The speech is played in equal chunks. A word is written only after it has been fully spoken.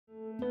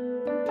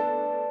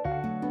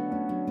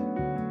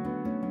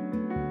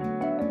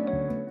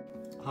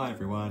Hi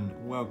everyone,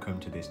 welcome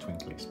to this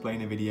Twinkl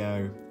Explainer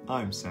video.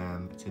 I'm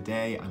Sam.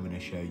 Today I'm going to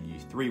show you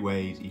 3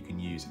 ways you can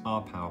use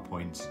our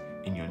PowerPoints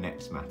in your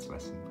next maths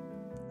lesson.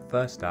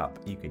 First up,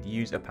 you could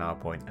use a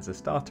PowerPoint as a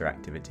starter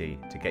activity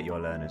to get your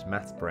learners'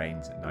 maths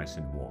brains nice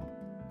and warm.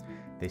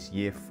 This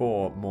Year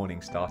 4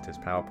 Morning Starters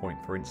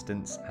PowerPoint, for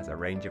instance, has a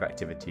range of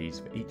activities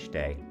for each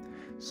day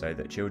so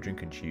that children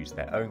can choose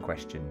their own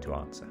question to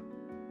answer.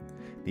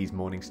 These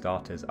morning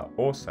starters are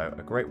also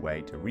a great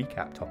way to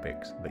recap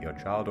topics that your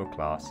child or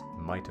class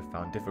might have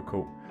found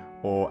difficult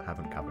or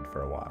haven't covered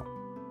for a while.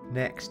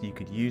 Next, you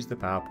could use the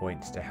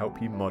PowerPoints to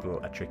help you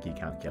model a tricky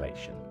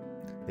calculation.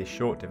 This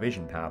short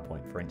division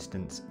PowerPoint, for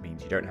instance,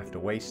 means you don't have to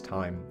waste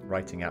time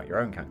writing out your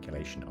own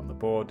calculation on the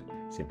board.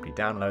 Simply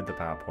download the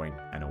PowerPoint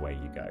and away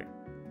you go.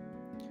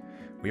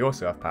 We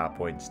also have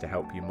PowerPoints to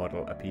help you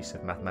model a piece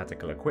of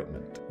mathematical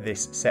equipment.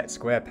 This set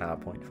square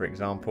PowerPoint, for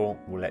example,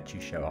 will let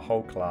you show a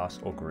whole class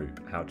or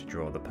group how to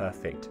draw the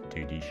perfect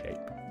 2D shape.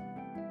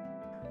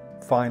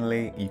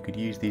 Finally, you could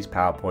use these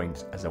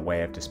PowerPoints as a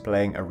way of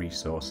displaying a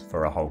resource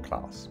for a whole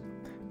class.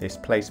 This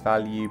place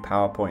value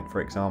PowerPoint,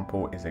 for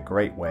example, is a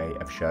great way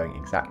of showing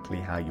exactly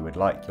how you would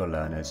like your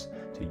learners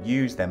to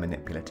use their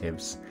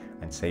manipulatives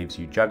and saves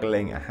you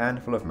juggling a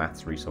handful of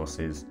maths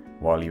resources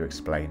while you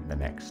explain the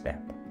next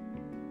step.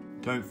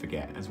 Don't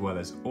forget, as well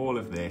as all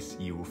of this,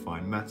 you will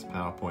find maths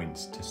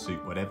PowerPoints to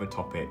suit whatever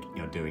topic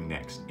you're doing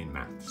next in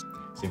maths.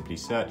 Simply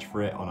search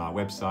for it on our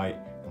website,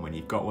 and when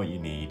you've got what you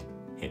need,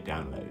 hit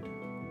download.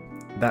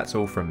 That's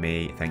all from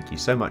me. Thank you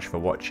so much for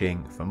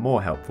watching. For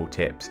more helpful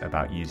tips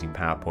about using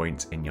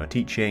PowerPoints in your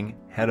teaching,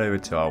 head over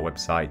to our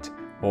website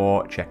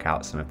or check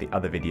out some of the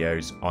other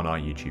videos on our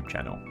YouTube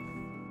channel.